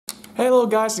Hello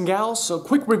guys and gals, so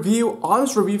quick review,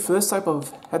 honest review for this type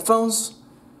of headphones.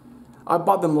 I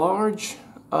bought them large,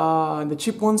 the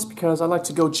cheap ones because I like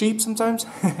to go cheap sometimes.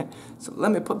 So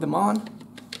let me put them on.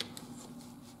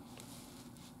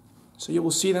 So you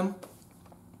will see them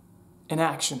in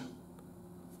action.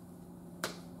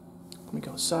 Let me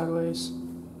go sideways.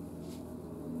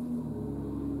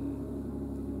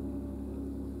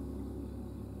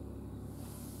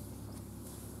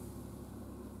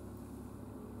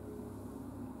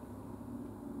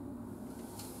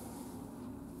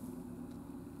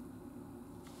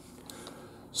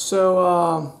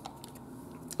 So,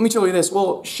 let me tell you this.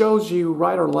 Well, it shows you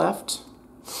right or left.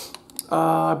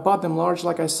 I bought them large,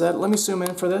 like I said. Let me zoom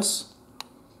in for this.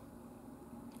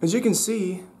 As you can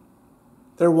see,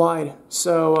 they're wide.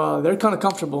 So, they're kind of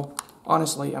comfortable,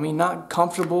 honestly. I mean, not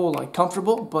comfortable, like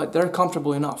comfortable, but they're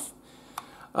comfortable enough.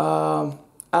 I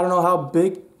don't know how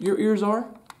big your ears are.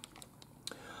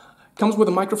 Comes with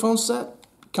a microphone set.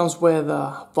 Comes with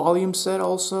a volume set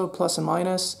also, plus and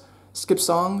minus. Skip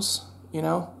songs. You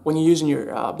know, when you're using your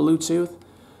Bluetooth.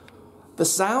 The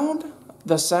sound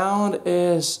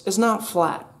is not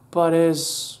flat, but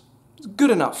is good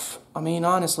enough. I mean,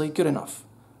 honestly, good enough.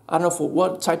 I don't know for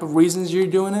what type of reasons you're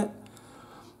doing it,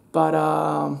 but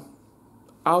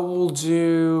I will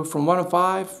do from 1 to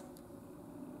 5,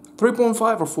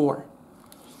 3.5 or 4.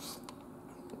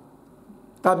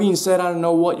 That being said, I don't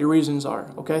know what your reasons are,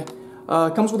 okay?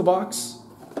 It comes with a box,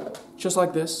 just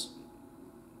like this.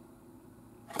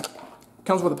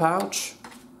 Comes with a pouch.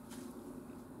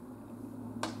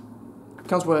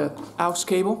 Comes with aux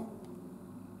cable.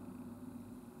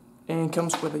 And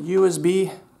comes with a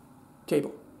USB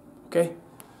cable. Okay?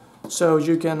 So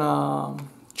you can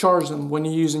charge them when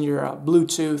you're using your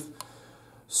Bluetooth.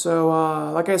 So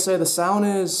like I said, the sound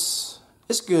is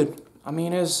good. I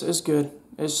mean, it's good.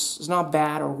 It's not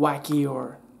bad or wacky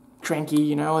or cranky,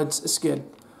 you know, it's good.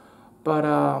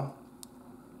 But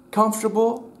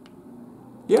comfortable.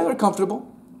 Yeah, they're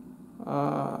comfortable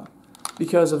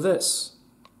because of this.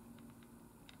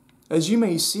 As you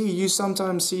may see, you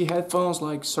sometimes see headphones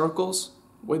like circles,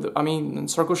 in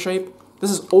circle shape.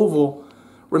 This is oval.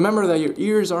 Remember that your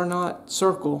ears are not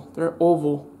circle, they're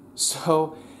oval.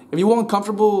 So if you want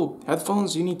comfortable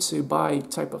headphones, you need to buy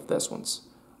type of this ones,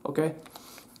 okay?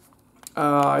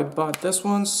 I bought this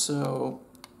one, so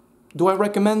do I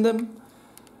recommend them?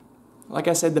 Like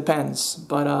I said, depends,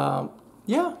 but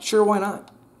yeah, sure, why not?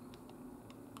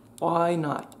 Why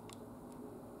not?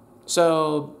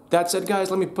 So that's it,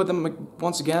 guys. Let me put them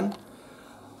once again.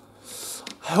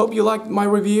 I hope you liked my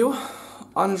review.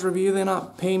 Honest review. They're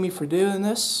not paying me for doing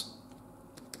this.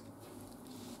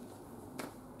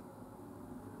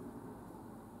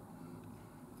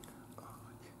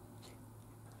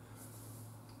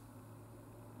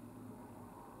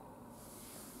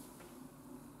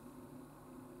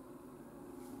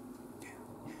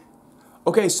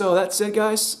 Okay, so that's it,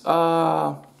 guys.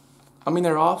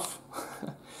 They're off.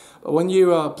 But when you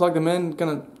plug them in, it's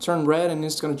gonna turn red and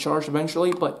it's gonna charge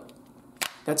eventually. But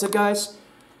that's it, guys.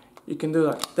 You can do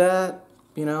like that,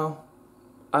 you know.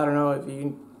 I don't know if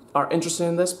you are interested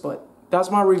in this, but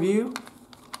that's my review.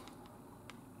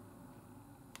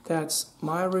 That's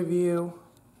my review.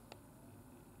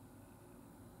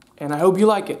 And I hope you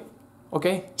like it.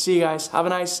 Okay? See you guys. Have a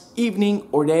nice evening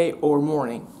or day or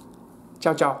morning.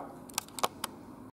 Ciao, ciao.